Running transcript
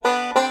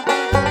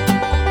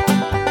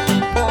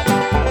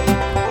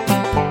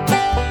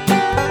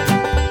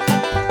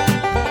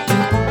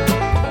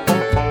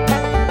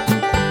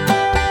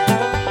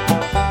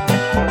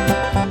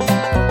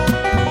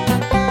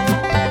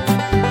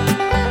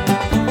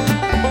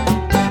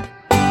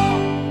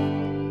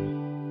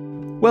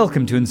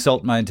Welcome to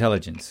Insult My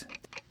Intelligence.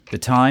 The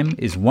time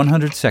is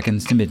 100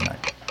 seconds to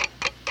midnight.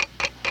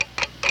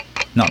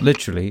 Not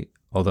literally,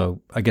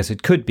 although I guess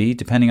it could be,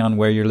 depending on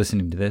where you're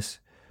listening to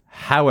this.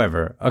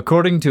 However,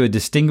 according to a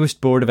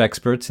distinguished board of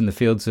experts in the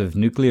fields of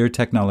nuclear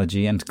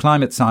technology and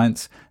climate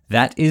science,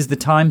 that is the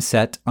time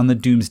set on the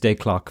doomsday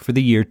clock for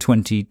the year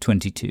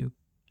 2022.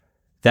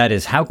 That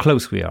is how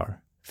close we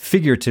are,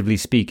 figuratively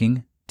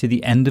speaking, to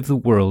the end of the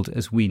world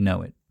as we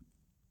know it.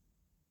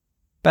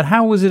 But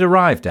how was it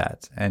arrived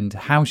at, and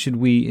how should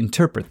we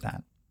interpret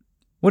that?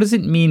 What does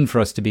it mean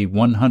for us to be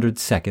 100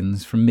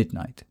 seconds from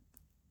midnight?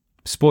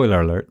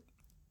 Spoiler alert,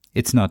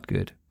 it's not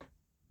good.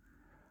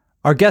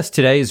 Our guest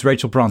today is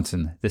Rachel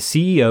Bronson, the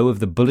CEO of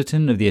the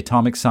Bulletin of the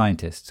Atomic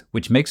Scientists,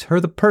 which makes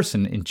her the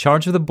person in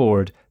charge of the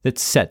board that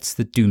sets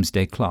the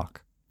doomsday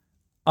clock.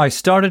 I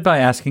started by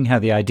asking how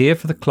the idea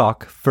for the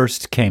clock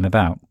first came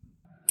about.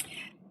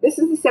 This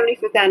is the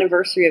 75th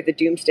anniversary of the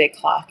Doomsday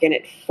Clock, and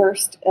it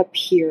first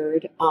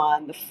appeared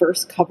on the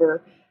first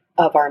cover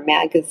of our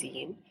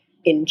magazine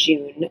in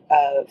June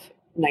of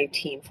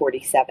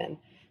 1947.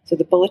 So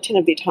the Bulletin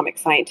of the Atomic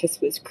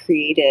Scientists was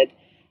created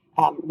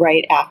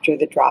right after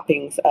the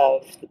droppings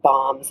of the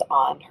bombs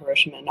on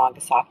Hiroshima and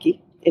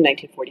Nagasaki in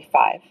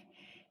 1945.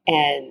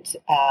 And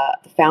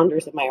the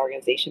founders of my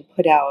organization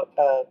put out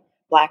a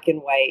black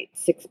and white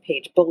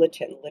 6-page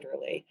bulletin,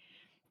 literally,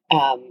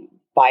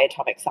 by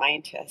atomic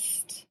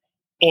scientists,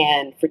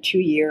 and for 2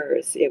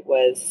 years it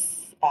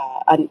was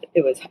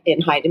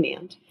in high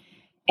demand,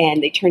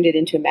 and they turned it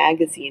into a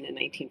magazine in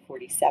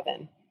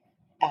 1947.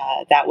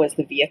 That was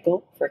the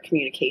vehicle for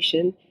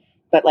communication,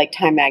 but like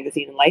Time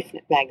Magazine and Life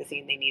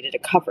Magazine, they needed a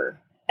cover,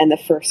 and the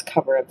first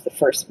cover of the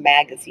first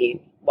magazine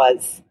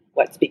was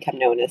what's become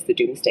known as the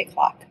Doomsday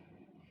Clock.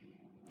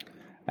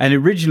 And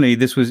originally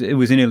it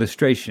was an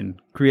illustration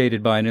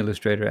created by an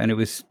illustrator, and it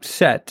was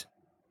set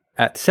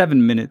at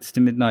 7 minutes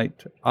to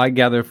midnight, I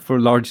gather, for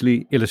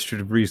largely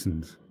illustrative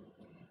reasons.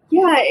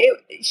 Yeah,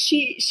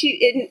 she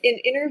in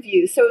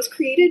interviews. So it was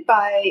created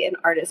by an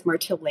artist,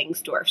 Martil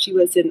Langsdorff. She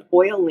was an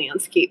oil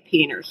landscape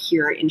painter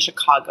here in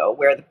Chicago,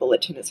 where the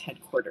Bulletin is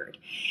headquartered.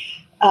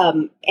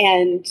 And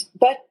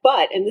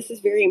this is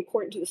very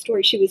important to the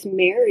story. She was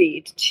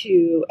married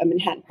to a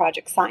Manhattan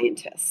Project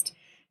scientist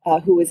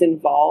who was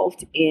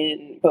involved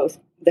in both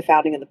the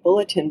founding of the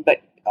Bulletin, but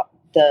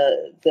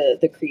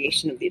the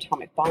creation of the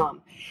atomic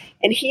bomb.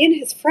 And he and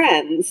his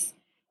friends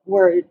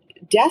were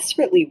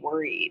desperately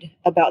worried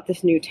about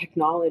this new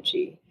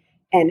technology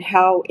and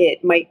how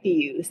it might be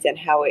used and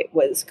how it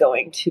was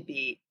going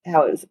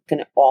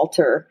to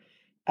alter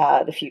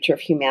the future of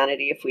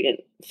humanity if we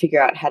didn't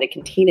figure out how to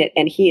contain it.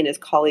 And he and his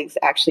colleagues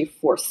actually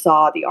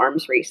foresaw the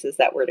arms races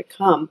that were to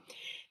come.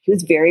 He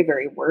was very,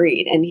 very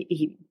worried, and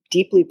he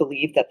deeply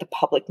believed that the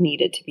public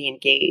needed to be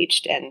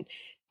engaged and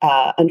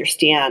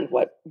understand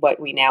what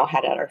we now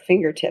had at our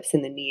fingertips,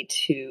 and the need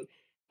to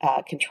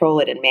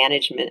control it and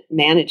manage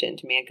it and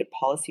demand good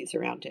policies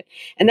around it.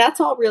 And that's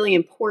all really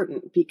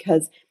important,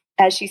 because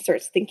as she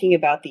starts thinking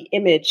about the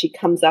image, she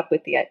comes up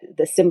with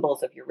the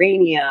symbols of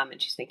uranium,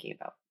 and she's thinking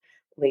about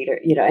later,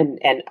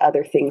 and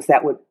other things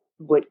that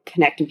would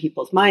connect in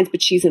people's minds.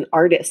 But she's an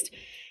artist,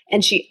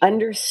 and she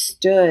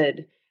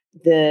understood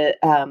the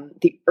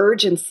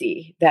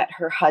urgency that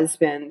her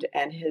husband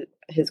and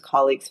his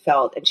colleagues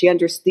felt, and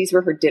these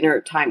were her dinner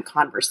time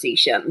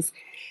conversations.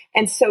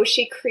 And so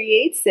she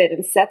creates it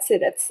and sets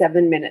it at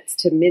 7 minutes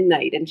to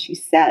midnight. And she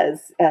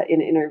says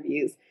in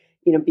interviews,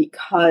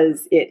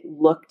 because it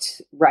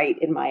looked right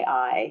in my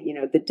eye,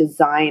 the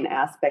design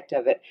aspect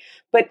of it.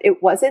 But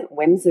it wasn't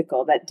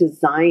whimsical. That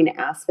design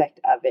aspect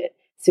of it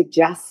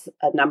suggests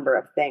a number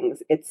of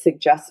things. It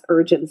suggests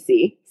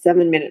urgency.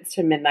 7 minutes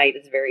to midnight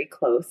is very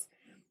close.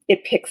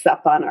 It picks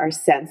up on our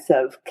sense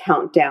of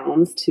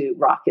countdowns to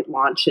rocket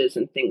launches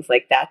and things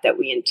like that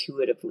we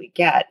intuitively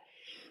get.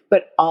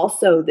 But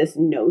also this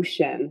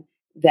notion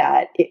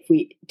that if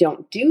we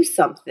don't do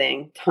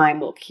something,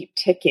 time will keep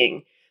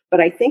ticking. But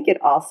I think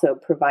it also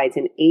provides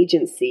an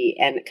agency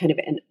and kind of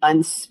an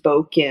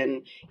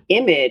unspoken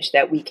image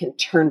that we can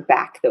turn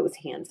back those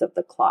hands of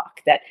the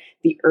clock, that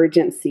the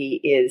urgency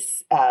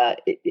is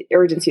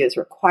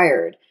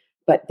required,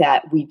 but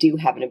that we do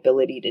have an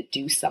ability to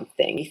do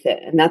something with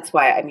it. And that's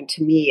why,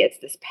 to me, it's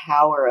this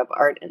power of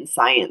art and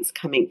science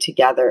coming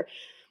together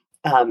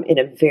in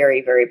a very,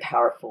 very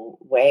powerful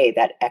way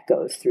that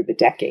echoes through the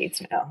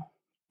decades now.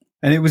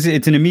 And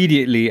it's an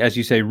immediately, as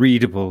you say,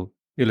 readable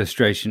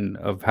illustration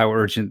of how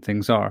urgent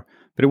things are.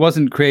 But it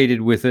wasn't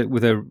created with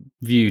a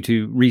view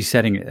to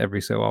resetting it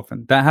every so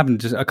often. That happened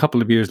just a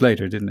couple of years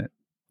later, didn't it?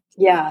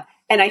 Yeah.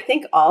 And I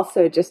think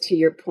also, just to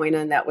your point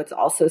on that, what's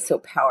also so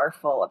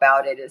powerful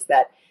about it is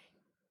that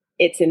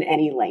it's in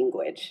any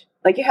language.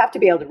 Like, you have to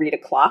be able to read a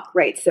clock,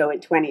 right? So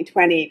in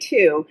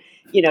 2022,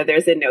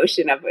 there's a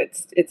notion of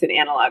it's an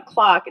analog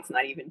clock. It's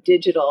not even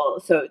digital.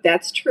 So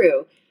that's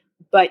true.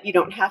 But you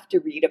don't have to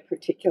read a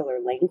particular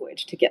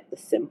language to get the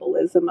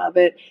symbolism of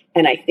it.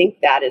 And I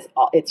think that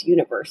it's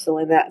universal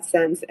in that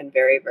sense and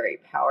very, very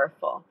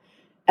powerful.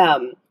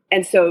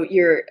 And so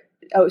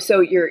So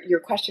your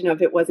question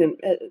of it wasn't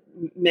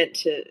meant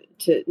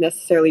to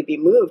necessarily be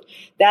moved.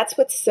 That's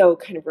what's so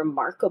kind of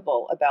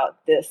remarkable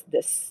about this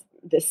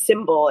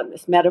symbol and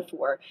this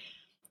metaphor,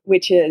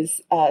 which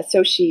is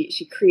so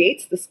she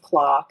creates this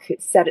clock.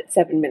 It's set at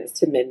 7 minutes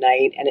to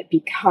midnight, and it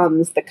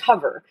becomes the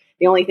cover.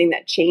 The only thing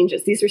that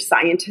changes, these are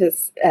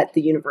scientists at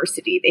the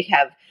university. They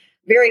have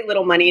very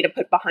little money to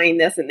put behind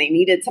this, and they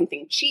needed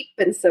something cheap,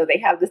 and so they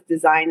have this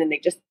design, and they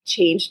just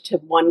changed to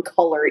one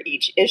color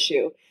each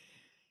issue.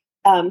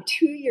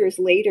 2 years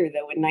later,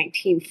 though, in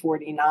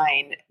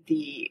 1949,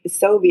 the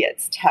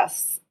Soviets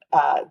test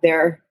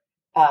their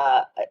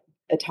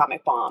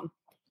atomic bomb,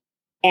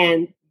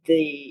 and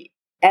the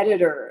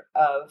editor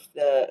of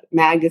the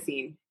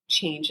magazine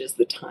changes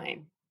the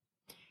time.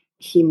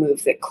 He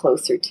moves it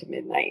closer to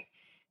midnight.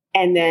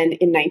 And then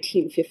in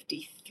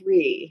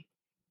 1953,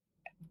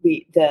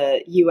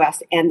 the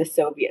U.S. and the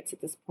Soviets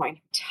at this point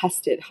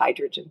tested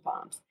hydrogen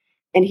bombs,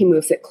 and he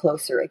moves it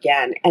closer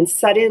again. And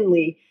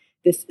suddenly,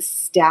 this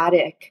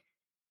static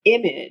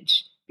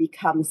image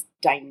becomes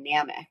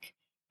dynamic.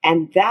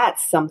 And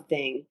that's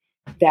something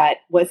that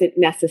wasn't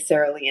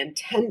necessarily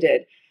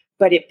intended,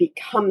 but it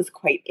becomes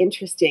quite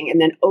interesting.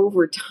 And then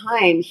over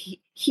time,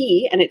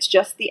 he and it's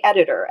just the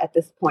editor at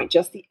this point,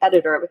 just the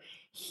editor,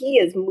 he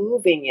is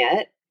moving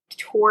it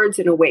towards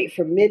and away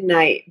from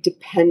midnight,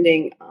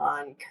 depending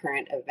on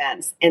current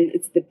events. And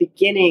it's the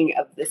beginning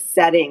of the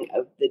setting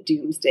of the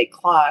doomsday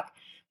clock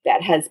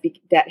that has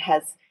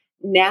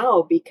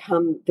now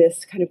become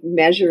this kind of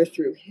measure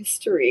through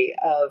history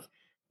of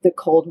the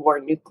Cold War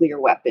nuclear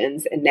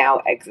weapons and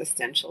now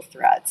existential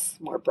threats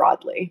more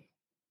broadly.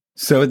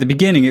 So at the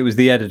beginning, it was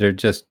the editor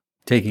just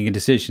taking a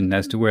decision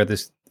as to where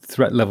this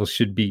threat level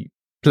should be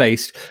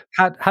placed.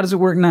 How does it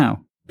work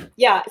now?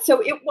 Yeah,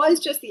 so it was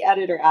just the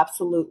editor,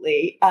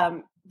 absolutely.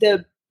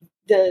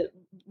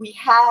 We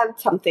had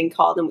something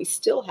called, and we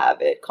still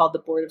have it, called the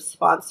Board of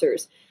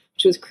Sponsors,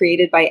 which was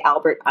created by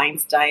Albert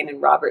Einstein,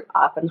 and Robert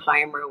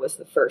Oppenheimer was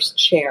the first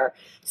chair.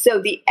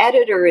 So the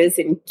editor is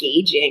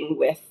engaging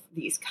with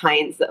these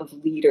kinds of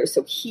leaders.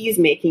 So he's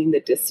making the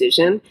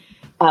decision,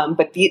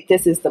 but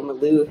this is the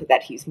milieu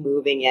that he's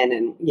moving in,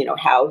 and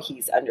how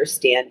he's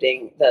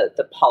understanding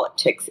the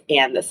politics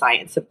and the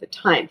science of the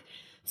time.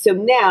 So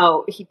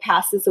now he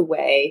passes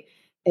away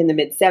in the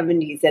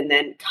mid-70s, and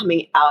then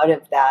coming out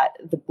of that,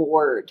 the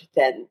board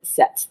then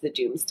sets the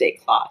doomsday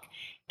clock.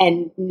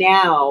 And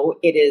now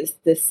it is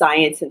the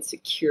Science and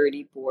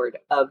Security Board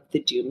of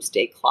the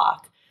Doomsday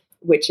Clock,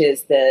 which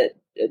is the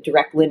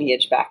direct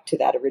lineage back to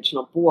that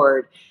original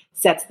board,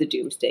 sets the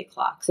doomsday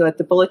clock. So at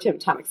the Bulletin of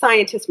Atomic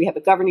Scientists, we have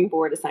a governing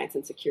board, a Science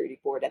and Security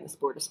Board, and this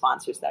board of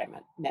sponsors that I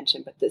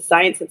mentioned. But the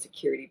Science and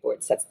Security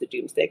Board sets the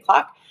doomsday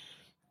clock,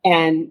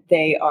 and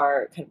they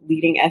are kind of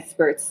leading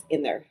experts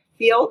in their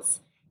fields.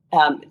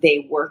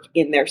 They work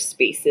in their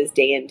spaces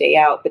day in, day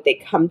out, but they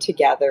come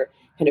together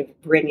kind of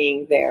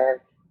bringing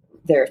their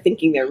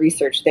thinking, their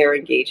research, their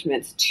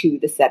engagements to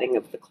the setting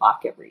of the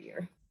clock every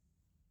year.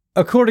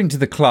 According to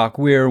the clock,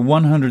 we're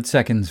 100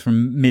 seconds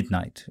from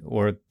midnight,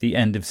 or the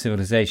end of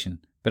civilization.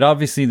 But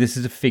obviously this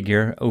is a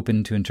figure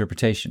open to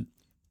interpretation.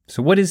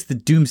 So what is the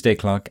doomsday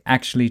clock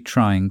actually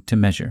trying to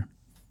measure?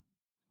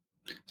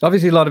 So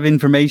obviously a lot of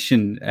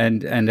information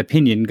and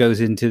opinion goes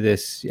into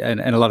this, and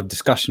a lot of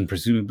discussion,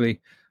 presumably.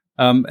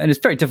 And it's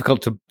very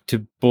difficult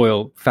to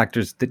boil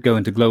factors that go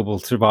into global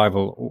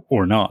survival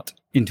or not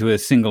into a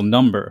single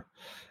number.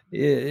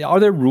 Are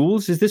there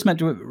rules? Is this meant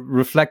to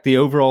reflect the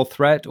overall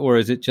threat, or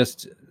is it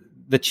just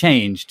the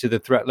change to the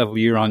threat level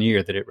year on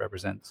year that it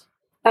represents?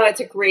 It's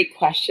a great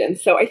question.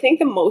 So I think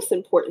the most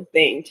important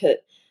thing to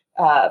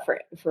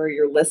for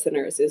your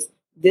listeners is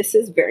this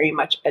is very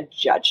much a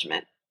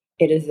judgment.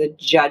 It is a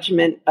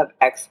judgment of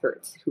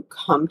experts who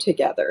come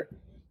together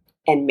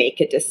and make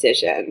a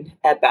decision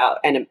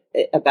about kind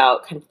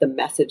of the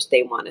message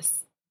they want to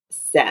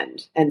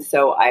send. And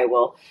so I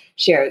will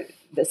share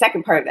the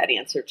second part of that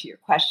answer to your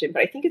question,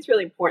 but I think it's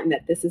really important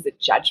that this is a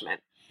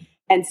judgment.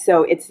 And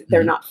so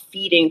they're not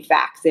feeding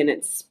facts in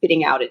and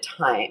spitting out a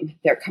time.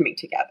 They're coming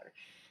together.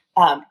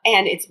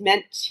 And it's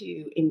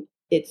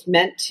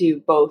meant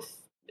to both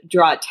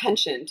draw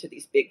attention to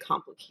these big,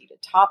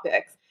 complicated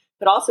topics,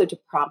 but also to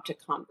prompt a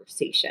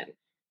conversation.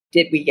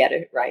 Did we get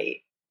it right?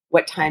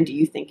 What time do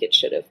you think it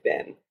should have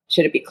been?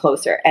 Should it be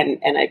closer? And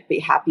I'd be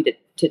happy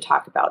to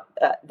talk about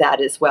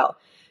that as well.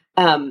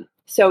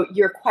 So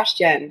your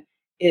question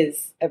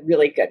is a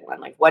really good one.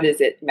 Like, what is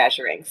it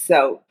measuring?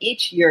 So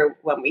each year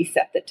when we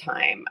set the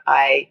time,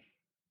 I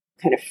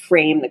kind of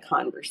frame the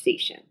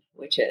conversation,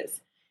 which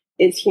is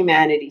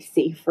humanity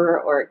safer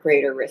or at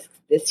greater risk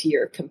this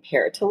year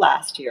compared to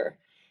last year?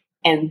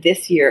 And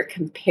this year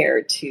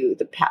compared to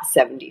the past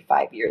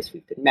 75 years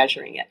we've been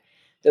measuring it?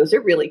 Those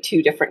are really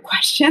two different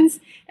questions,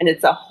 and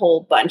it's a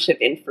whole bunch of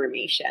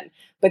information.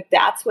 But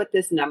that's what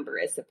this number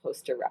is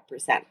supposed to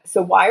represent.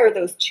 So why are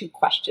those two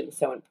questions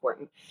so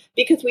important?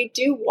 Because we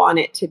do want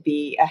it to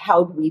be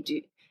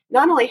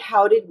not only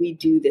how did we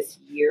do this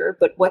year,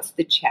 but what's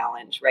the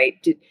challenge,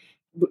 right?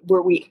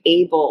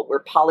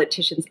 were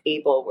politicians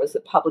able, was the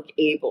public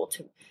able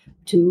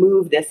to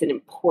move this in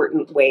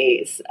important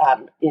ways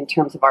in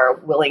terms of our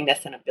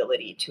willingness and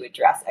ability to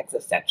address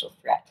existential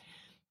threat.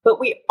 But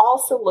we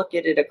also look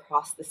at it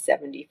across the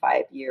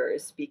 75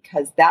 years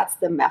because that's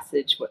the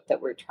message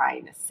that we're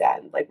trying to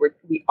send. Like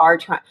we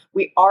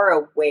are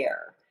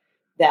aware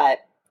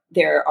that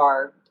there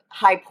are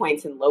high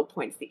points and low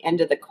points, the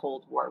end of the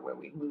Cold War, where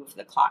we move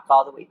the clock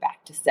all the way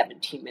back to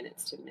 17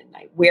 minutes to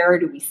midnight. Where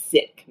do we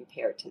sit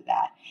compared to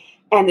that?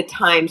 And the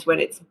times when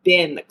it's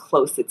been the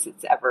closest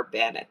it's ever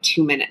been, at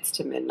 2 minutes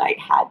to midnight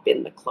had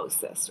been the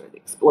closest, or the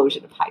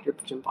explosion of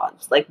hydrogen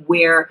bombs. Like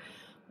where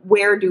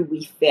do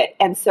we fit?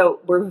 And so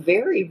we're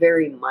very,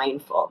 very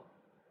mindful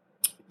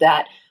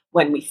that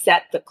when we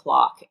set the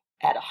clock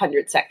at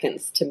 100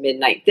 seconds to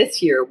midnight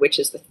this year, which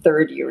is the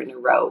third year in a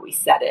row, we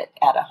set it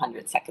at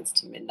 100 seconds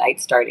to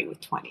midnight, starting with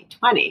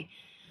 2020.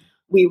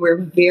 We were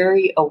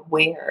very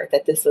aware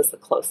that this was the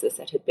closest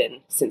it had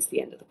been since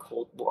the end of the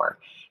Cold War.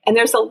 And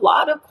there's a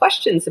lot of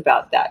questions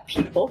about that.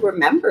 People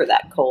remember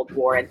that Cold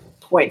War and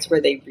points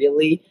where they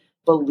really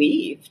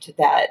believed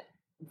that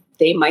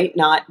they might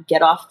not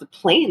get off the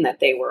plane that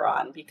they were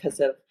on because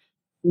of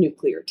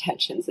nuclear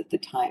tensions at the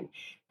time.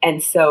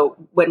 And so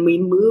when we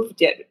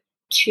moved it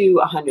to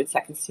 100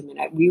 seconds to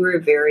midnight, we were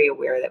very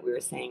aware that we were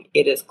saying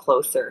it is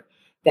closer,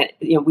 that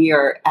we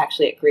are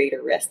actually at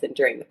greater risk than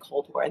during the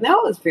Cold War. And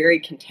that was very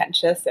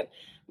contentious, and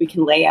we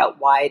can lay out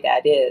why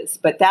that is.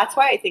 But that's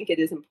why I think it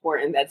is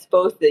important. That's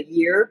both the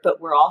year,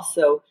 but we're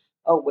also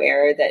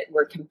aware that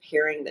we're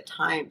comparing the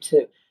time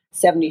to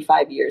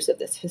 75 years of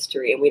this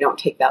history, and we don't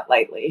take that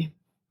lightly.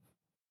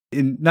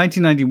 In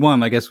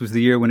 1991, I guess, was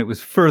the year when it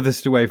was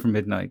furthest away from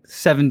midnight,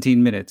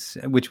 17 minutes,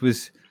 which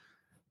was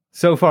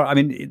so far. I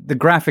mean, the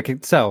graphic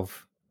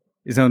itself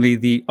is only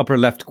the upper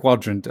left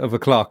quadrant of a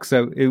clock.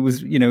 So it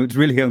was, it's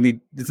really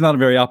it's not a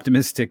very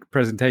optimistic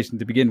presentation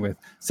to begin with.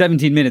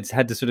 17 minutes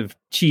had to sort of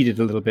cheat it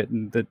a little bit,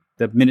 and the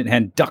minute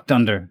hand ducked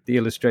under the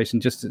illustration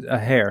just a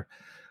hair.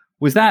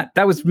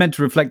 That was meant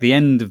to reflect the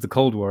end of the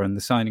Cold War and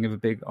the signing of a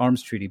big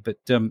arms treaty. But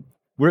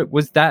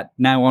was that,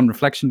 now on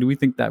reflection, do we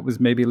think that was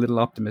maybe a little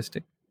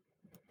optimistic?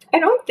 I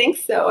don't think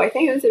so. I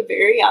think it was a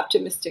very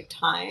optimistic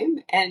time,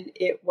 and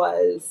it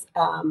was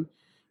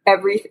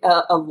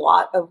a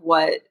lot of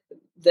what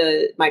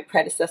my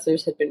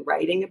predecessors had been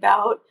writing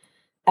about.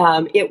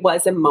 It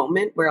was a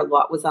moment where a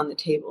lot was on the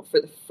table.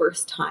 For the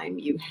first time,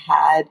 you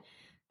had,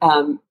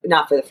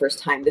 not for the first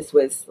time, this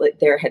was like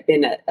there had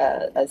been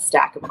a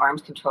stack of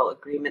arms control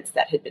agreements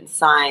that had been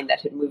signed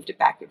that had moved it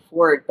back and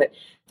forward. But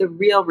the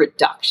real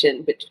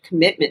reduction, but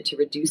commitment to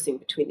reducing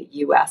between the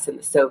U.S. and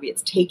the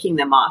Soviets, taking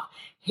them off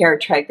hair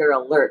trigger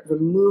alert,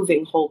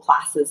 removing whole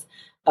classes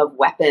of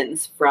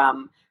weapons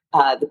from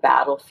the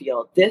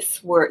battlefield.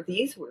 These were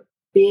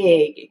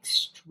big,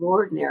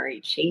 extraordinary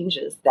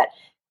changes that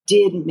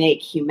did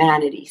make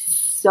humanity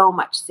so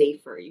much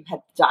safer. You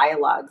had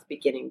dialogues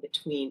beginning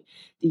between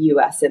the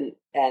U.S. and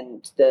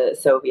the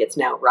Soviets,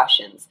 now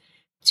Russians,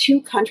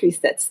 two countries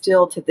that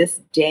still to this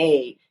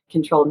day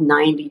control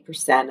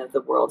 90% of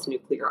the world's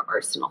nuclear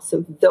arsenal.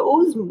 So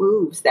those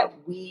moves that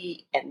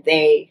we,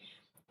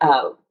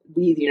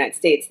 the United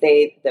States,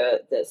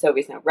 the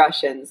Soviets, now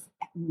Russians,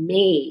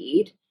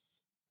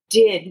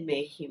 did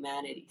make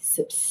humanity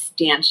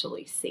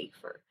substantially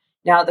safer.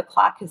 Now the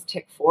clock has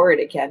ticked forward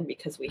again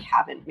because we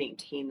haven't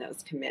maintained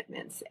those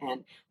commitments,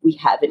 and we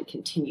haven't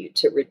continued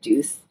to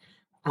reduce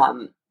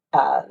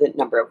the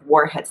number of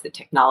warheads. The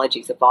technology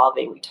is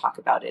evolving. We talk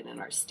about it in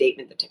our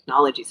statement. The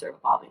technologies are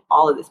evolving.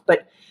 All of this,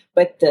 but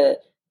the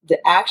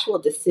actual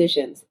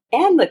decisions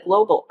and the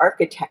global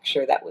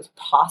architecture that was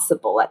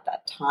possible at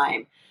that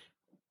time,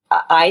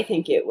 I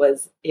think it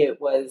was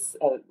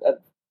a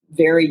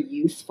very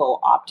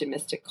useful,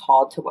 optimistic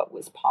call to what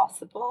was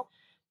possible.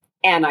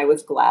 And I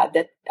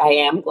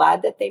am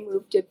glad that they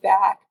moved it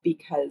back,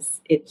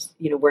 because it's,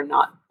 we're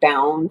not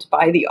bound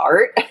by the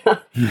art,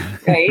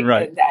 right?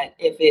 Right. And that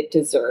if it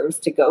deserves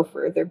to go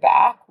further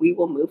back, we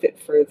will move it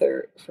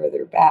further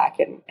back.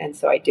 And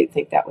so I do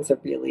think that was a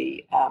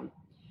really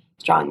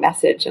strong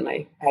message. And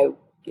I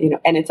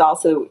and it's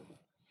also,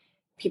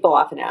 people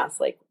often ask,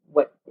 like,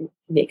 what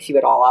makes you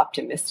at all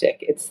optimistic?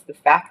 It's the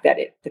fact that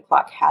the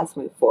clock has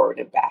moved forward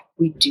and back.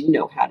 We do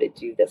know how to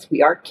do this.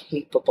 We are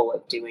capable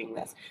of doing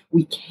this.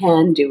 We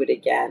can do it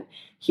again.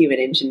 Human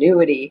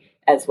ingenuity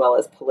as well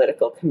as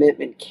political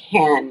commitment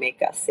can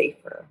make us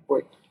safer.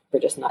 We're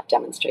just not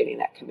demonstrating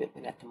that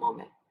commitment at the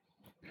moment.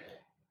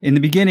 In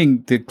the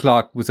beginning, the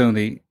clock was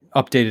only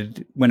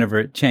updated whenever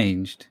it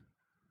changed.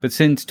 But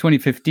since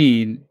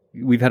 2015,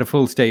 we've had a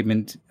full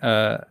statement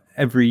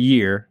every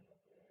year,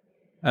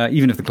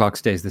 even if the clock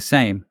stays the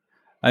same.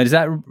 Is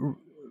that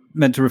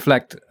meant to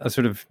reflect a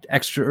sort of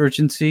extra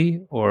urgency,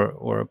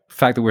 or a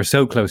fact that we're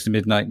so close to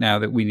midnight now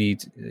that we need,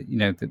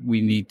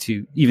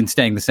 to, even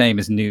staying the same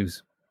as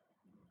news?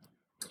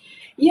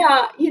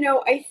 Yeah,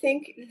 I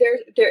think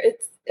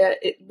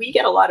we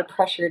get a lot of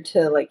pressure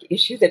to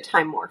issue the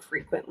time more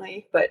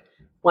frequently, but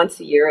once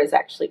a year is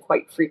actually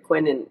quite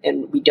frequent,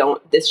 and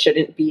this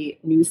shouldn't be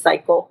news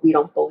cycle. We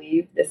don't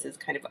believe this is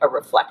kind of a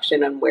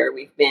reflection on where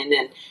we've been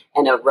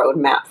and a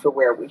roadmap for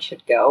where we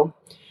should go.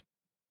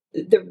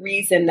 The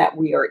reason that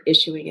we are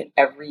issuing it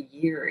every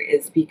year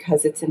is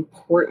because it's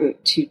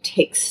important to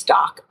take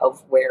stock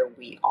of where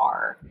we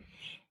are.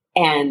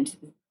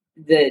 And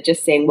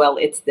just saying, well,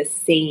 it's the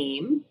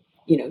same,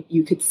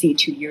 you could see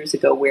 2 years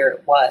ago where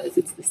it was,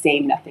 it's the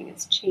same, nothing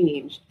has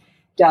changed,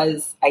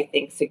 does, I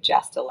think,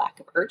 suggest a lack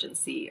of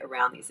urgency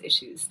around these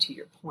issues, to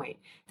your point,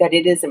 that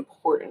it is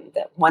important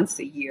that once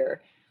a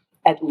year,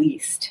 at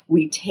least,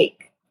 we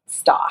take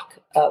stock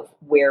of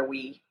where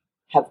we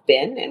have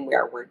been and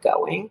where we're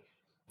going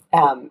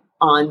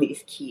on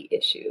these key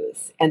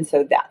issues. And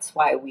so that's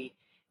why we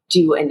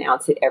do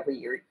announce it every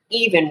year,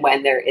 even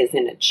when there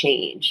isn't a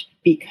change,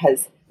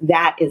 because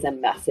that is a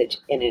message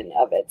in and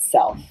of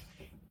itself.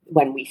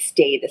 When we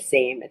stay the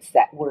same, it's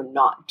that we're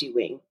not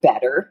doing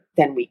better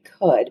than we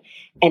could.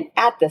 And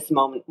at this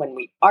moment, when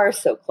we are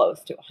so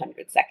close to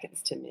 100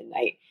 seconds to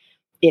midnight,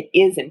 it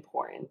is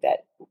important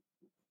that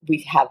we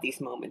have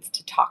these moments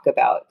to talk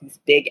about these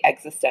big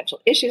existential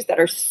issues that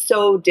are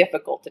so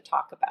difficult to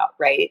talk about,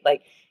 right?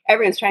 Like,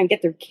 everyone's trying to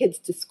get their kids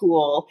to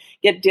school,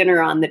 get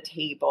dinner on the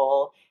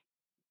table,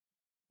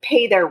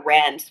 pay their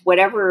rent,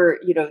 whatever,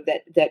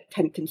 that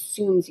kind of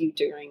consumes you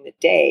during the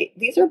day.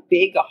 These are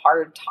big,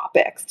 hard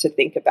topics to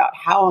think about.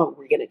 How are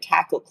we going to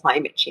tackle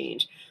climate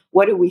change?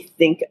 What do we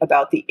think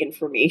about the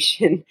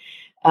information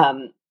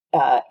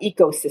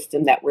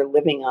ecosystem that we're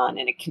living on,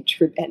 and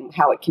and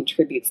how it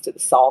contributes to the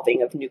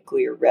solving of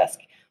nuclear risk?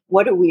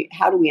 How do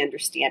we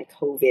understand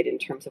COVID in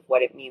terms of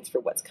what it means for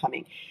what's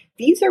coming?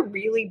 These are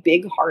really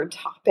big, hard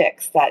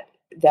topics that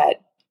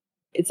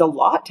it's a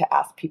lot to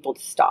ask people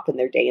to stop in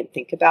their day and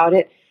think about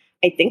it.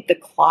 I think the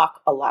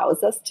clock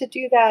allows us to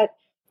do that.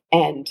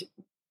 And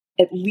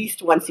at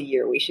least once a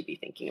year, we should be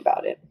thinking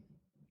about it.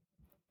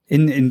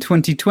 In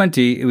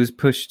 2020, it was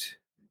pushed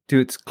to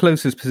its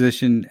closest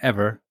position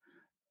ever,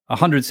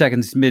 100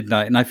 seconds to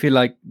midnight. And I feel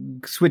like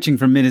switching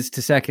from minutes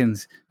to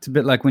seconds, it's a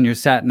bit like when your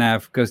sat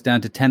nav goes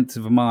down to tenths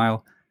of a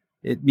mile.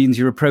 It means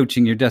you're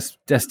approaching your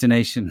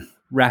destination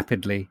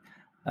rapidly.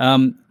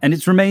 And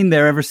it's remained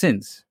there ever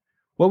since.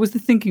 What was the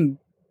thinking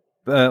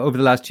over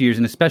the last 2 years,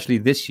 and especially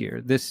this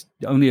year, this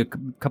only a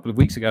couple of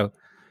weeks ago,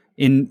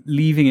 in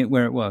leaving it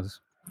where it was?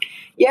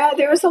 Yeah,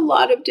 there was a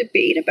lot of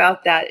debate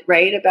about that,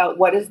 right? About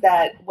what is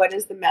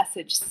the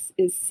message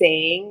is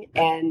saying,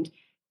 and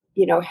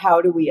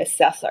how do we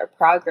assess our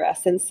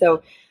progress? And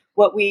so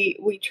what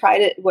we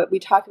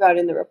talk about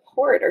in the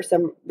report are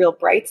some real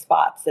bright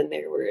spots, and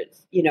there were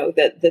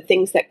the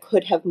things that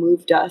could have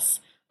moved us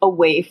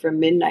away from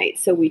midnight.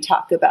 So we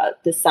talk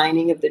about the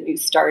signing of the New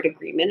START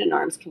agreement, an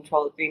arms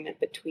control agreement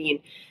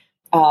between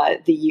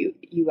the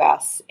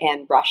U.S.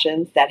 and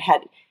Russians that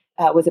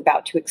was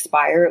about to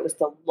expire. It was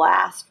the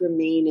last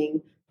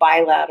remaining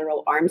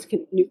bilateral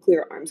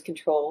nuclear arms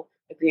control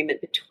agreement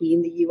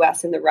between the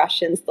U.S. and the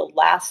Russians, the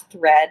last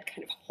thread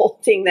kind of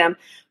holding them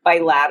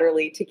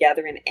bilaterally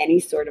together in any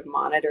sort of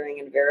monitoring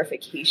and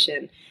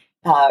verification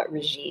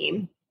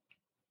regime.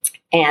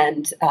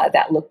 And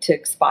that looked to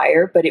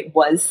expire, but it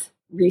was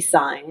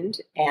re-signed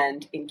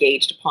and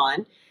engaged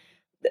upon.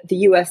 The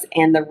U.S.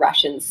 and the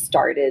Russians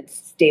started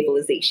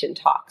stabilization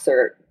talks,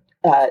 or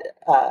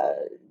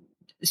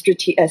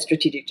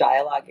strategic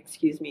dialogue,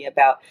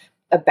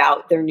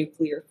 about their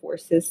nuclear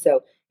forces.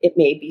 So it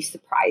may be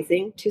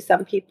surprising to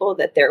some people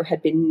that there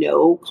had been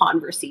no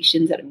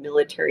conversations at a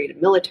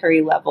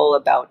military level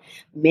about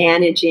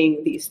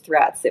managing these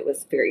threats. It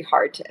was very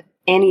hard to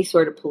any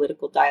sort of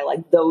political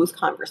dialogue. Those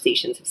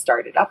conversations have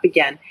started up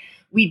again.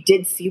 We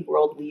did see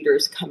world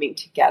leaders coming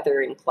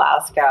together in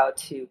Glasgow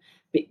to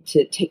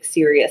take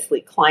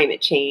seriously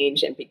climate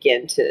change and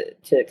begin to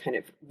kind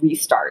of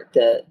restart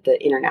the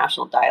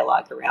international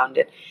dialogue around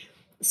it.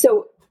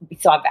 So we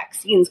saw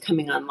vaccines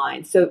coming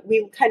online. So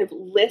we kind of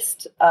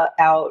list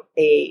out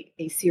a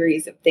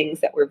series of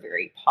things that were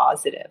very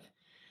positive.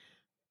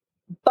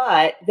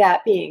 But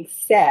that being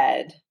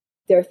said,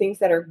 there are things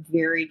that are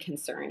very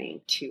concerning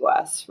to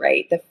us,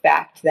 right? The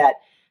fact that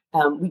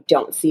we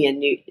don't see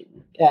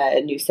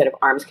a new set of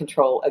arms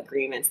control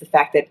agreements, the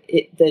fact that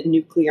the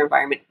nuclear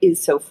environment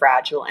is so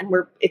fragile, and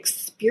we're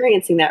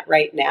experiencing that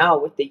right now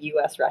with the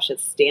U.S.-Russia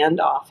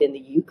standoff in the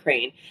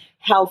Ukraine,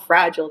 how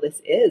fragile this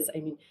is. I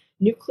mean,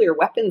 nuclear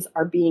weapons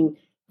are being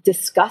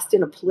discussed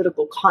in a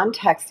political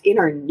context in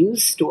our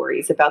news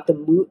stories about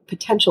the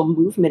potential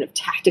movement of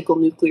tactical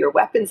nuclear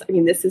weapons. I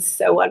mean, this is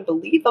so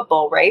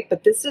unbelievable, right?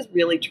 But this is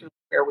really truly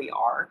where we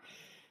are.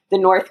 The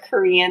North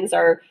Koreans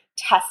are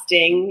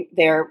testing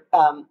their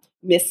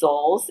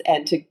missiles,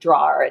 and to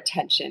draw our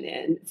attention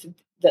in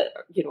the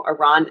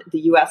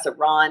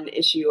U.S.-Iran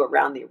issue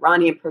around the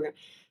Iranian program.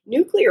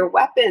 Nuclear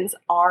weapons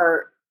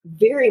are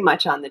very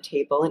much on the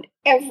table, and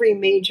every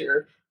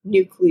major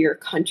nuclear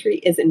country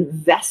is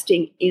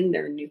investing in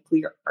their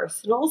nuclear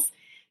arsenals,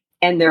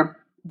 and their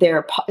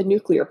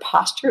nuclear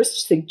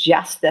postures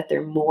suggest that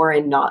they're more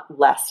and not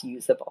less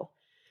usable.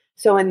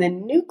 So in the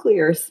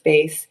nuclear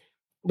space,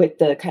 with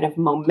the kind of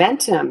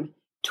momentum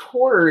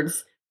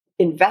towards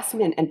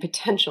investment and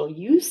potential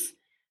use,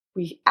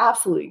 we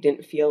absolutely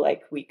didn't feel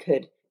like we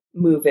could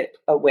move it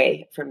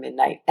away from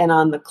midnight. And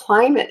on the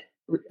climate,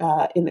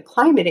 in the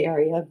climate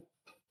area,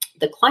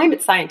 the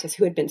climate scientists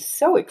who had been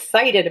so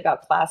excited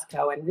about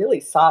Glasgow and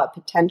really saw a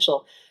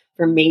potential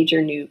for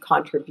major new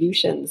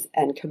contributions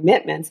and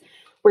commitments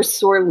were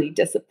sorely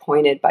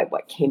disappointed by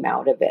what came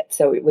out of it.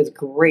 So it was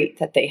great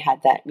that they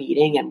had that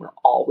meeting and were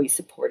always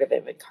supportive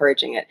of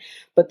encouraging it.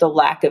 But the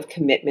lack of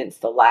commitments,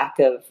 the lack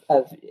of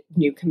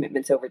new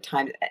commitments over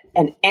time,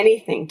 and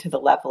anything to the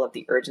level of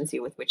the urgency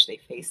with which they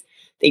faced,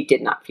 they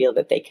did not feel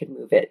that they could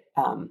move it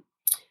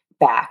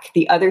back.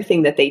 The other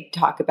thing that they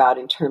talk about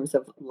in terms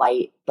of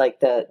light, like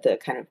the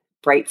kind of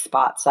bright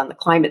spots on the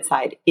climate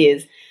side,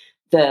 is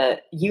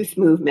the youth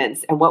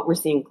movements and what we're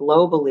seeing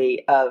globally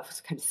of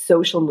kind of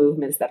social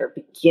movements that are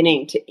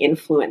beginning to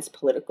influence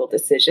political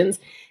decisions.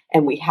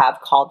 And we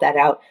have called that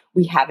out.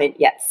 We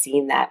haven't yet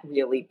seen that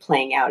really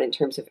playing out in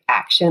terms of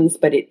actions,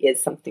 but it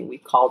is something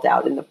we've called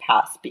out in the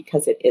past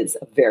because it is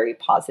a very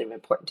positive,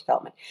 important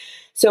development.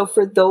 So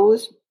for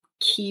those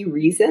key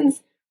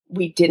reasons,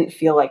 we didn't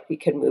feel like we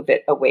could move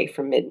it away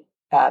from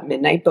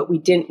midnight, but we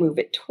didn't move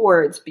it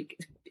towards,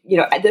 because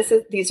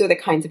these are the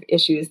kinds of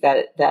issues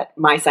that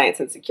my Science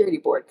and Security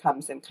Board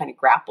comes and kind of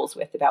grapples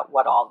with about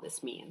what all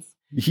this means.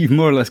 You've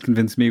more or less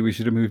convinced me we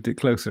should have moved it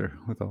closer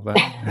with all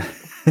that.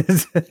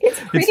 It's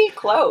pretty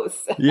close.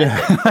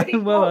 Yeah, pretty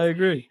well, close. I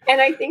agree.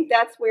 And I think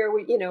that's where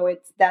when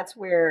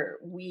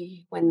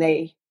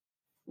they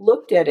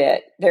looked at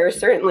it, there are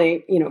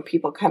certainly,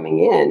 people coming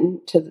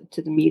in to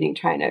the meeting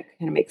trying to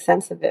kind of make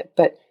sense of it,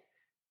 but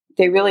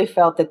they really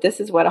felt that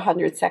this is what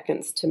 100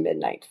 seconds to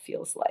midnight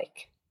feels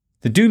like.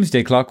 The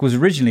doomsday clock was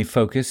originally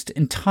focused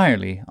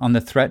entirely on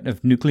the threat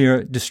of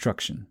nuclear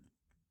destruction.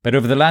 But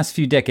over the last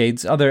few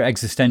decades, other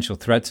existential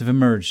threats have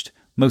emerged,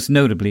 most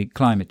notably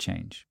climate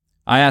change.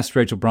 I asked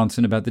Rachel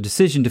Bronson about the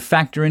decision to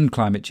factor in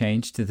climate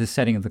change to the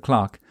setting of the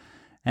clock,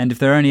 and if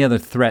there are any other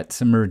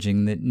threats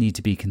emerging that need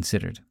to be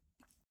considered.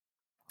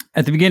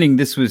 At the beginning,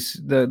 this was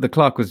the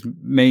clock was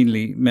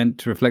mainly meant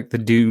to reflect the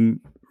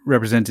doom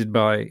represented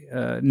by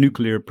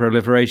nuclear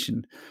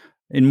proliferation.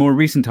 In more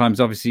recent times,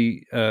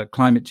 obviously,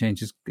 climate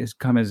change has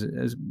come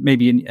as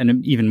maybe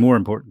an even more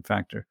important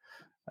factor.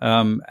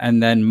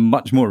 And then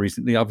much more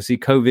recently, obviously,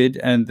 COVID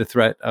and the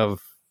threat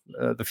of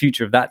the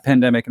future of that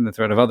pandemic and the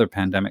threat of other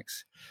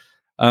pandemics.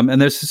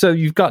 So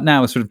you've got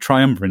now a sort of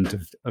triumvirate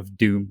of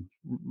doom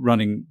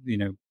running,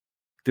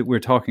 that we're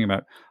talking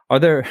about.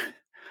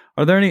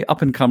 Are there any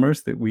up and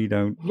comers that we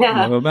don't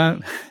know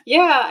about?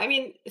 Yeah, I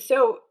mean,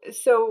 so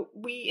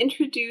we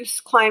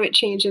introduced climate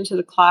change into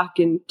the clock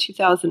in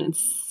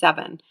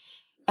 2007,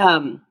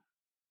 and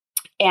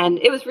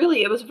it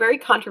was a very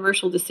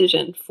controversial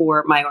decision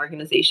for my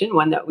organization,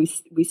 one that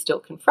we still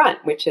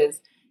confront, which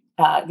is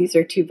these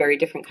are two very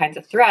different kinds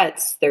of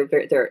threats. Their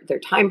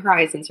time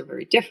horizons are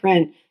very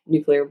different.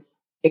 Nuclear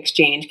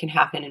exchange can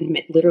happen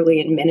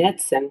literally in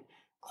minutes, and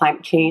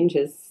climate change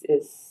is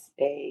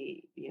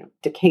a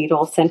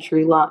decadal,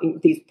 century long.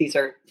 These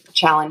are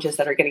challenges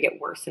that are going to get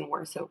worse and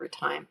worse over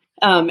time.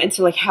 And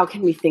so, how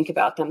can we think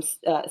about them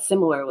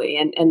similarly?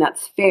 And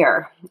that's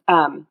fair.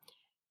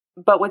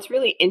 But what's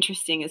really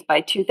interesting is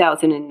by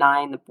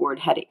 2009, the board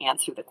had to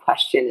answer the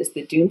question: is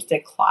the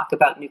doomsday clock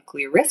about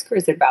nuclear risk, or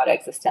is it about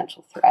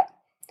existential threat?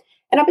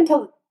 And up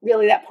until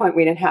really that point,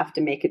 we didn't have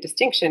to make a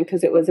distinction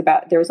because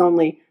there was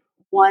only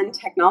one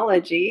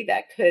technology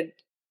that could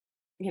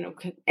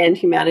end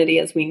humanity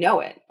as we know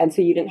it. And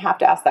so you didn't have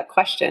to ask that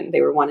question.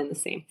 They were one and the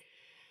same.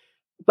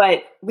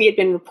 But we had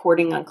been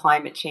reporting on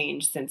climate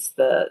change since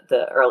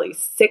the early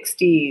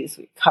 60s.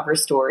 We cover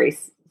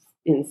stories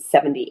in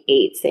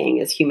 78 saying,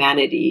 is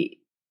humanity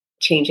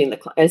changing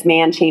is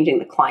man changing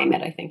the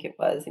climate, I think it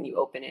was, and you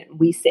open it and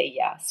we say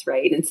yes,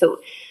 right? And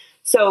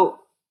so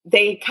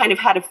they kind of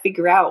had to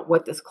figure out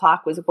what this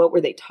clock was, what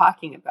were they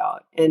talking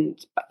about? And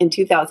in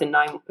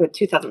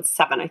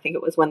 2007, I think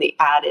it was when they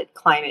added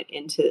climate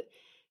into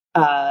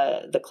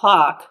the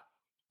clock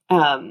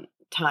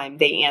time,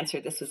 they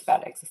answered this was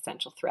about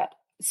existential threat.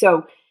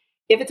 So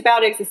if it's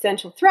about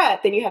existential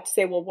threat, then you have to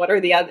say, well,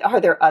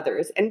 are there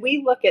others? And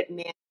we look at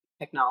man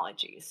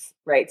technologies,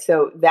 right?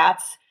 So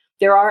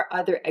there are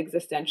other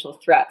existential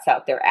threats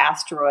out there,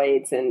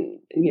 asteroids and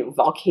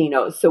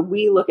volcanoes. So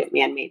we look at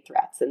man-made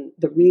threats, and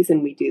the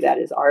reason we do that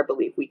is our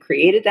belief we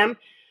created them,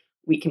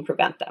 we can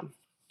prevent them.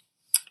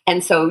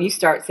 And so you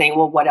start saying,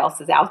 well, what else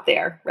is out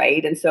there,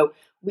 right? And so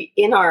we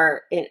in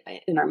our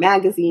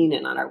magazine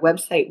and on our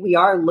website, we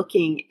are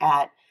looking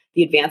at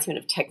the advancement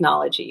of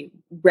technology,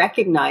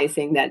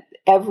 recognizing that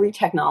every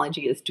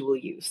technology is dual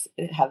use.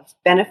 It has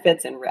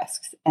benefits and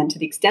risks. And to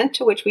the extent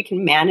to which we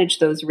can manage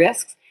those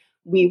risks,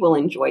 we will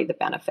enjoy the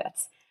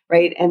benefits,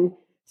 right? And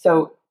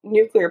so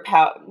nuclear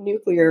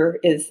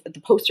is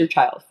the poster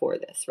child for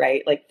this,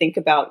 right? Think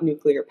about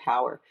nuclear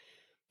power.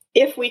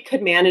 If we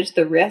could manage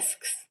the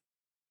risks,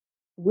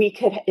 we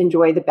could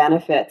enjoy the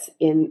benefits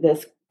in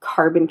this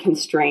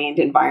carbon-constrained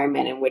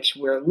environment in which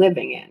we're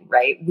living in,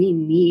 right? We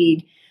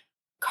need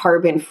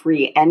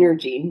carbon-free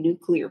energy.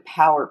 Nuclear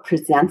power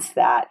presents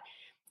that.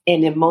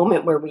 in a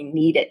moment where we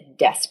need it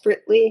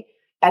desperately.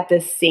 At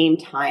the same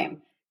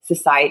time,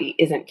 society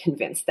isn't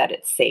convinced that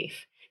it's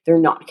safe. They're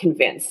not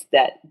convinced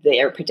that they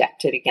are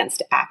protected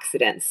against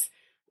accidents,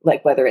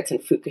 like whether it's in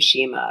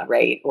Fukushima,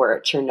 right,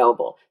 or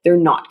Chernobyl. They're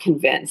not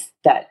convinced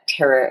that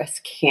terrorists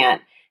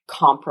can't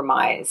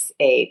compromise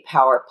a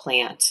power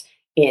plant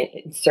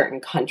in certain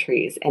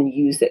countries and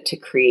use it to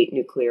create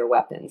nuclear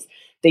weapons.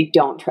 They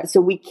don't trust. So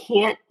we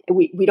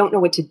don't know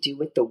what to do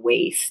with the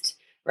waste,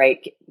 right?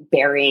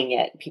 Burying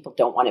it. People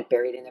don't want it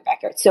buried in their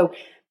backyard. So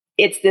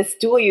it's this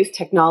dual use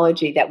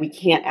technology that we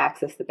can't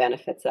access the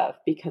benefits of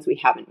because we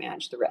haven't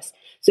managed the risk.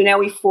 So now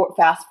we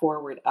fast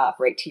forward up,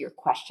 right, to your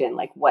question,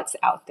 like what's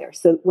out there.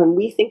 So when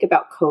we think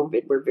about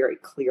COVID, we're very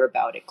clear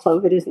about it.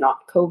 COVID is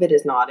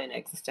not an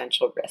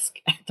existential risk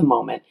at the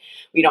moment.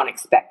 We don't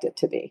expect it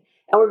to be.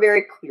 And we're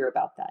very clear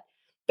about that.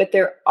 But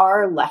there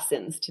are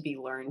lessons to be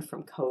learned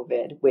from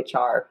COVID, which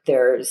are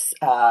there's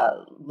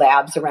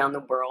labs around the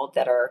world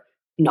that are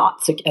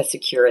not as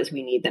secure as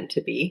we need them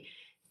to be.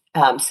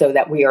 So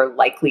that we are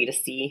likely to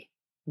see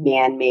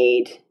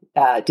man-made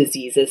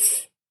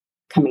diseases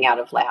coming out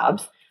of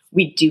labs.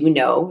 We do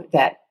know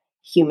that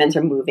humans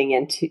are moving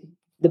into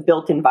the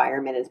built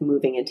environment is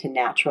moving into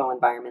natural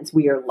environments.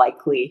 We are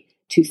likely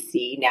to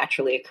see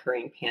naturally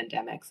occurring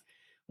pandemics.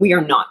 We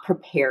are not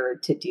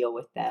prepared to deal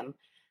with them.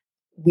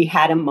 We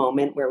had a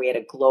moment where we had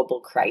a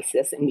global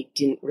crisis and we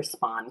didn't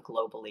respond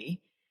globally.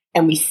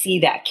 And we see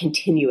that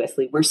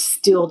continuously. We're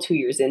still 2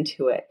 years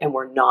into it and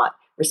we're not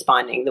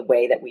responding the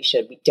way that we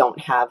should. We don't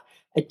have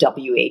a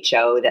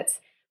WHO that's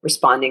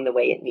responding the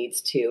way it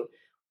needs to.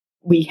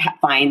 We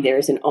find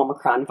there's an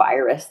Omicron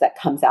virus that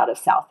comes out of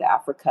South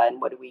Africa.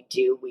 And what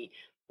do? We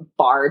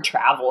bar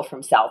travel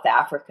from South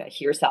Africa.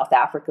 Here, South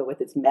Africa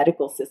with its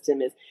medical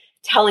system is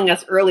telling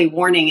us early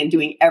warning and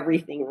doing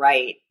everything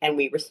right. And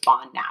we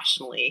respond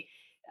nationally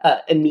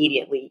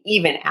immediately,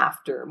 even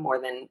after more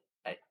than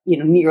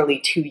nearly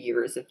 2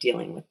 years of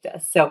dealing with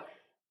this. So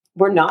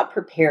we're not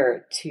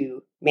prepared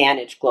to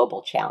manage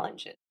global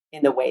challenges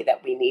in the way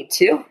that we need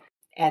to.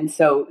 And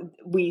so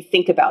we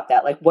think about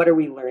that, like, what are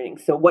we learning?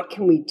 So what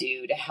can we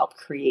do to help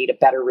create a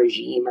better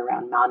regime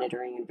around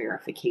monitoring and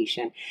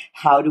verification?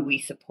 How do we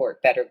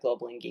support better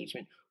global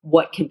engagement?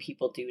 What can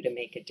people do to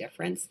make a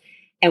difference?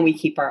 And we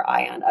keep our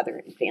eye on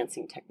other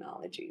advancing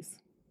technologies.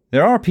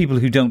 There are people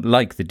who don't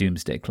like the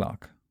doomsday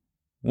clock.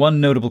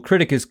 One notable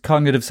critic is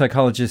cognitive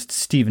psychologist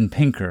Steven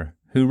Pinker,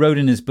 who wrote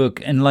in his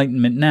book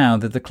Enlightenment Now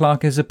that the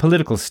clock is a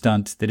political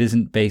stunt that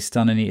isn't based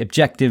on any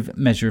objective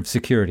measure of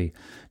security,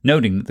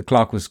 noting that the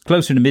clock was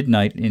closer to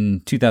midnight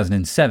in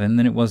 2007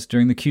 than it was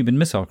during the Cuban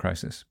Missile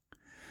Crisis.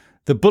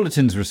 The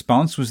Bulletin's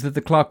response was that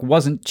the clock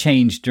wasn't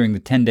changed during the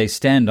 10-day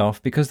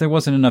standoff because there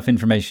wasn't enough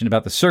information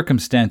about the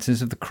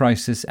circumstances of the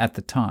crisis at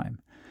the time.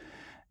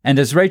 And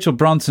as Rachel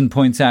Bronson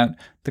points out,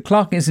 the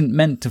clock isn't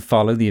meant to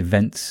follow the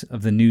events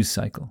of the news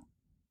cycle.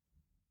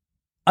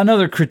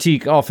 Another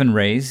critique often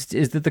raised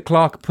is that the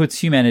clock puts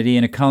humanity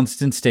in a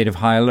constant state of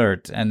high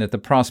alert and that the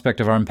prospect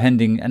of our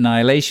impending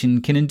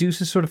annihilation can induce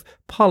a sort of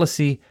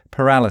policy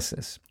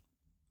paralysis.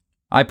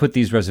 I put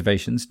these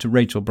reservations to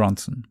Rachel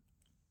Bronson.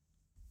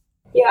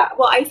 Yeah,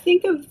 well, I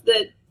think of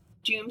the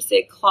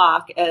doomsday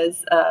clock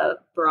as a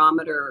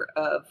barometer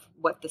of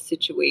what the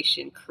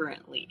situation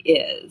currently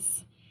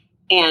is.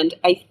 And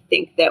I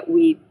think that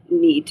we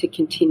need to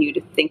continue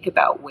to think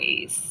about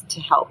ways to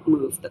help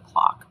move the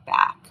clock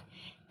back.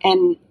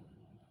 And,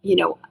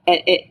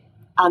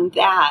 on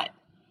that,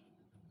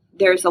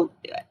 there's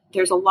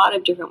a lot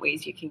of different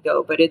ways you can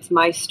go, but it's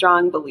my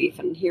strong belief,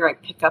 and here I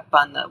pick up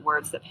on the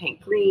words of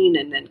Hank Green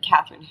and then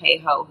Katharine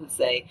Hayhoe, who's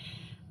a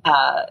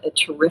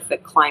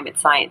terrific climate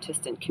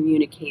scientist and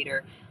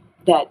communicator,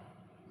 that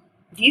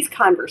these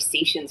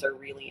conversations are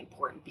really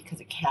important because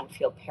it can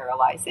feel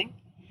paralyzing.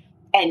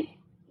 And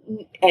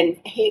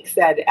Hank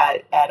said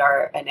at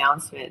our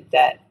announcement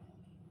that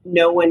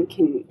no one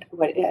can,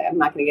 I'm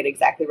not going to get it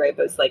exactly right,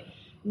 but it's like,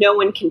 no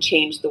one can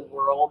change the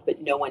world,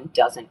 but no one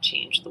doesn't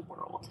change the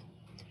world,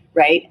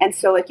 right? And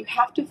so you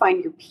have to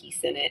find your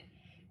piece in it.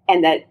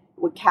 And that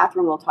what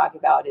Katharine will talk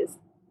about is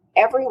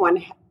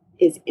everyone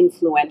is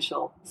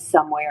influential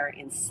somewhere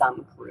in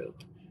some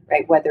group,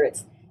 right? Whether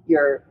it's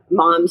your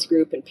mom's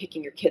group and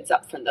picking your kids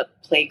up from the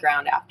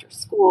playground after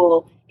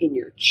school, in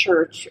your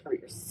church or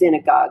your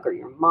synagogue or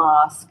your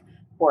mosque,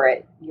 or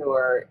at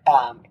your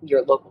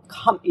local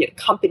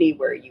company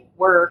where you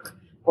work,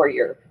 or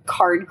your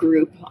card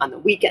group on the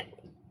weekend.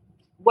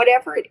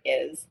 Whatever it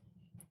is,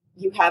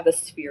 you have a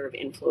sphere of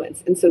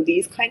influence. And so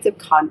these kinds of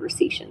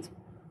conversations,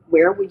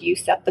 where would you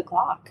set the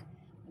clock?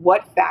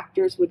 What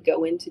factors would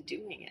go into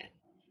doing it?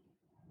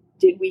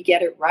 Did we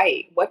get it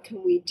right? What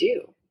can we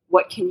do?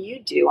 What can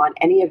you do on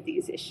any of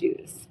these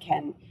issues?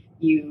 Can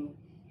you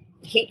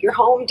heat your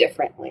home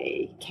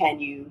differently? Can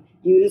you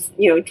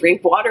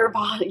drink water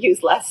bottle,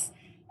 use less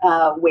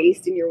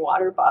waste in your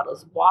water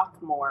bottles,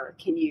 walk more?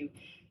 Can you,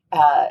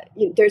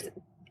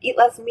 eat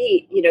less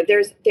meat?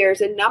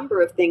 There's a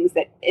number of things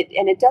that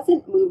it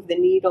doesn't move the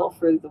needle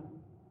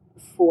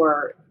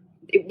for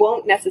it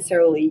won't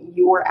necessarily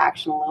your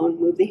action alone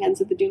move the hands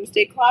of the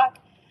doomsday clock,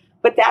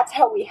 But that's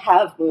how we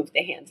have moved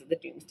the hands of the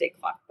doomsday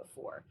clock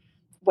before,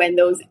 when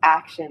those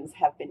actions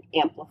have been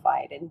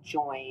amplified and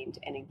joined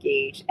and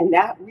engaged. And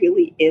that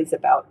really is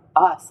about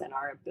us and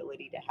our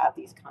ability to have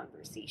these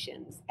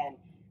conversations and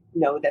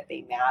know that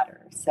they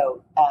matter.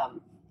 So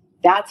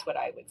that's what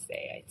I would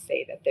say. I'd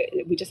say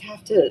that we just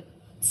have to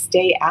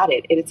stay at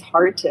it. It's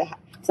hard to have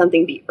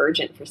something be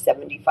urgent for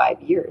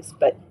 75 years,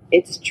 but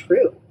it's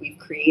true. We've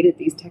created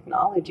these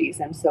technologies,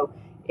 and so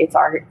it's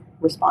our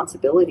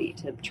responsibility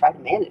to try to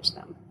manage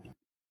them.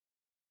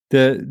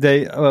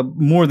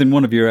 More than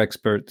one of your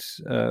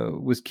experts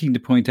was keen to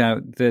point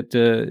out that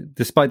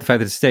despite the fact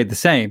that it stayed the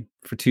same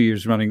for 2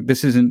 years running,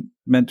 this isn't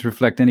meant to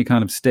reflect any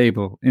kind of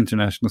stable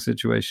international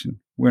situation.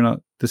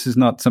 This is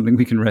not something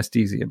we can rest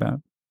easy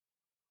about.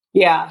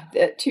 Yeah,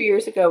 2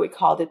 years ago we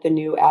called it the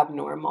new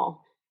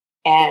abnormal,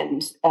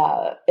 and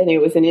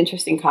it was an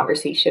interesting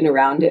conversation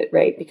around it,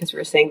 right? Because we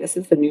were saying this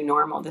is the new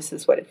normal, this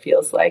is what it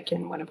feels like,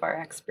 and one of our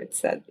experts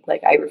said,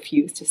 like, I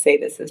refuse to say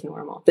this is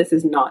normal. This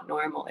is not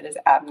normal. It is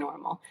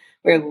abnormal.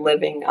 We're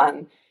living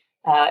on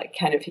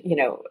kind of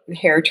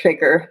hair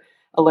trigger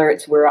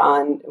alerts. We're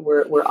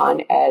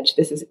on edge.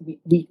 This is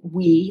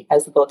we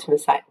as the Bulletin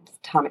of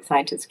Atomic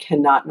Scientists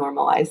cannot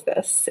normalize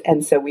this,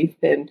 and so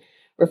we've been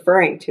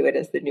referring to it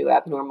as the new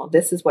abnormal.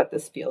 This is what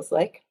this feels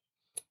like.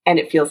 And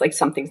it feels like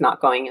something's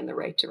not going in the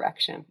right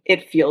direction.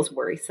 It feels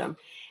worrisome.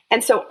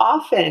 And so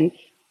often,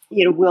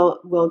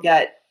 we'll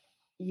get,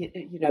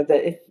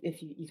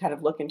 if you kind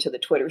of look into the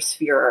Twitter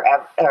sphere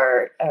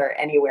or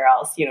anywhere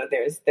else,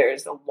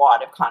 there's a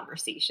lot of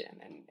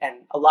conversation and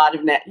a lot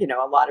of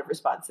a lot of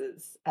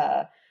responses,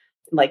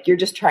 like, you're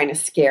just trying to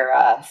scare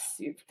us,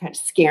 you're kind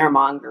of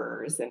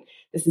scaremongers, and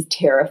this is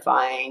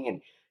terrifying.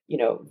 And,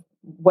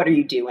 what are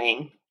you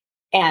doing?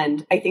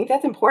 And I think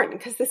that's important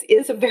because this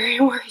is a very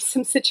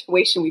worrisome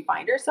situation we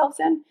find ourselves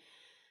in.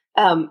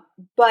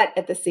 But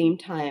at the same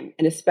time,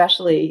 and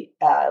especially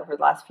over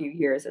the last few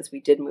years, as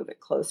we did move it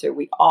closer,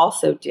 we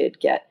also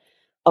did get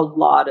a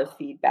lot of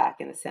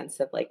feedback in the sense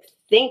of, like,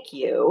 thank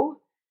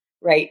you,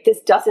 right? This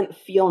doesn't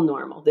feel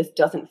normal. This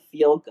doesn't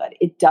feel good.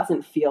 It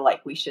doesn't feel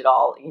like we should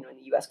all, in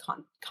the U.S.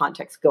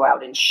 context, go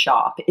out and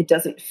shop. It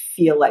doesn't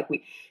feel like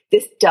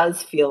this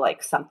does feel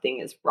like something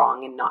is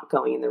wrong and not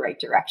going in the right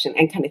direction.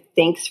 And kind of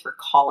thanks for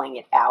calling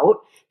it out,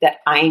 that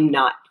I'm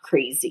not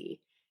crazy.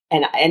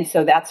 And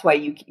so that's why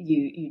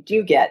you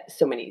do get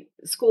so many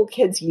school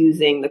kids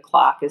using the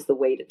clock as the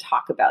way to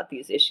talk about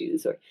these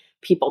issues, or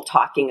people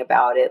talking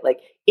about it.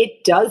 Like,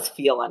 it does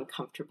feel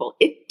uncomfortable.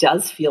 It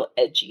does feel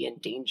edgy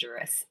and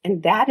dangerous.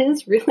 And that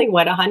is really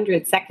what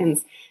 100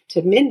 seconds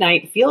to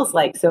midnight feels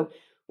like. So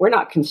we're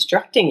not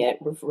constructing it.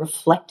 We're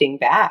reflecting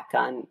back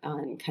on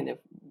kind of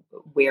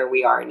where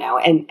we are now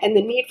and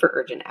the need for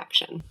urgent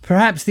action.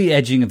 Perhaps the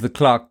edging of the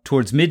clock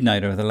towards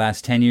midnight over the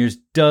last 10 years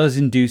does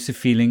induce a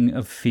feeling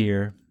of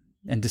fear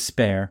and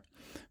despair,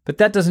 but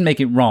that doesn't make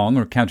it wrong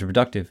or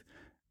counterproductive.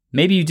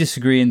 Maybe you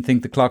disagree and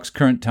think the clock's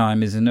current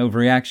time is an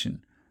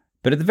overreaction,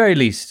 but at the very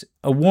least,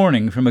 a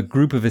warning from a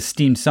group of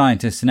esteemed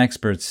scientists and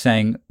experts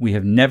saying we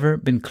have never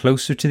been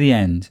closer to the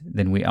end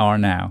than we are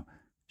now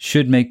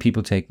should make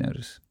people take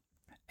notice.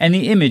 And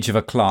the image of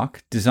a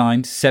clock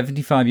designed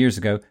 75 years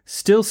ago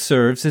still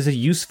serves as a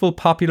useful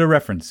popular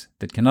reference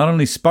that can not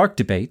only spark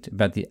debate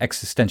about the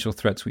existential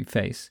threats we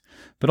face,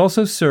 but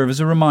also serve as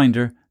a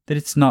reminder that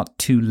it's not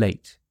too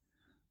late.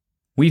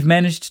 We've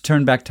managed to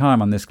turn back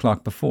time on this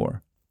clock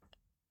before.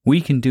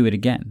 We can do it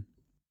again.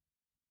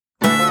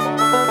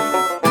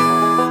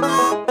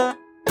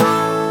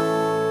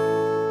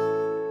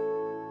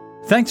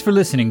 Thanks for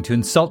listening to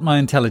Insult My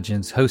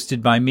Intelligence,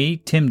 hosted by me,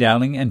 Tim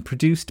Dowling, and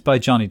produced by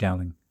Johnny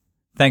Dowling.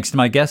 Thanks to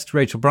my guest,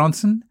 Rachel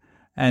Bronson,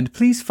 and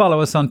please follow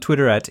us on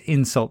Twitter at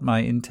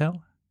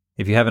InsultMyIntel.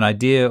 If you have an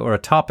idea or a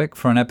topic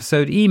for an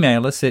episode,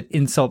 email us at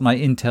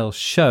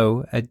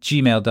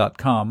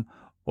insultmyintelshow@gmail.com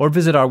or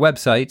visit our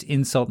website,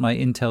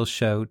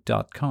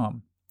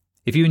 insultmyintelshow.com.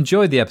 If you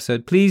enjoyed the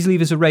episode, please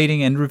leave us a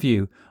rating and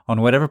review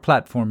on whatever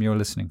platform you're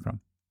listening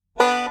from.